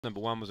Number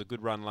 1 was a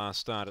good run last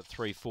start at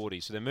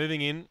 3:40. So they're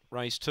moving in.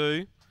 Race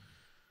 2.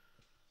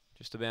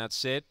 Just about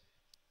set.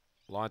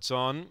 Lights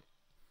on.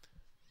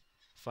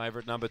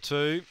 Favourite number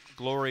 2.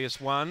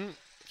 Glorious One.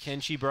 Can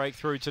she break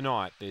through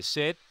tonight? They're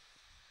set.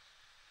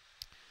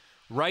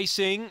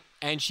 Racing,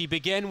 and she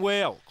began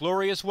well.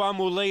 Glorious One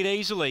will lead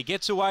easily.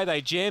 Gets away,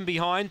 they jam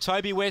behind.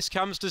 Toby West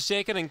comes to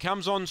second and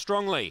comes on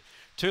strongly.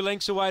 2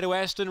 lengths away to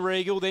Aston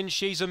Regal, then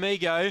She's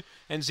Amigo,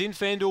 and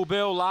Zinfandel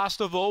Bell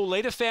last of all.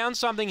 Leader found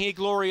something here,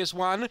 Glorious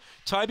One.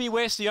 Toby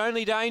West the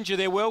only danger.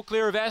 They're well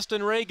clear of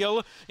Aston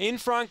Regal. In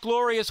front,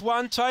 Glorious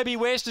One. Toby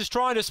West is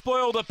trying to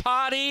spoil the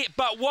party,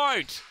 but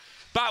won't.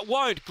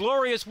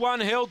 Glorious One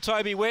held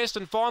Toby West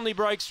and finally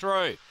breaks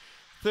through.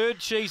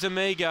 Third, She's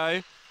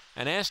Amigo.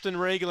 And Aston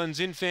Regal and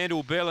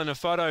Zinfandel Bell in a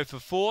photo for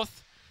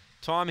 4th.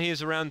 Time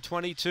here's around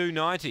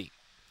 22.90.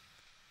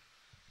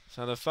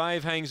 So the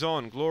fave hangs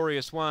on.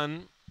 Glorious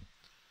One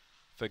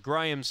for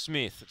Graham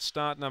Smith. At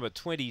start number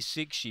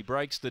 26, she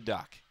breaks the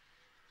duck.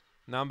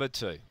 Number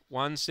 2.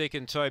 1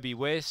 second, Toby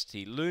West.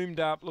 He loomed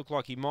up, looked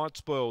like he might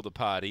spoil the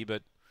party,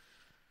 but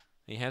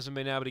he hasn't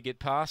been able to get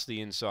past the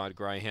inside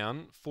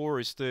greyhound. 4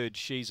 is third,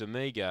 She's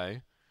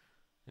Amigo.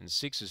 And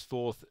 6 is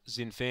 4th,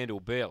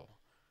 Zinfandel Bell.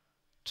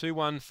 2,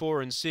 1,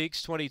 4 and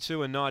 6,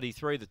 22 and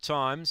 93 the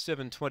time,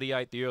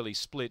 7:28 the early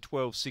split,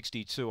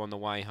 12:62 on the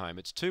way home.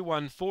 It's 2,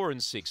 1, 4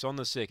 and 6 on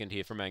the second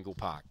here from Angle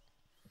Park.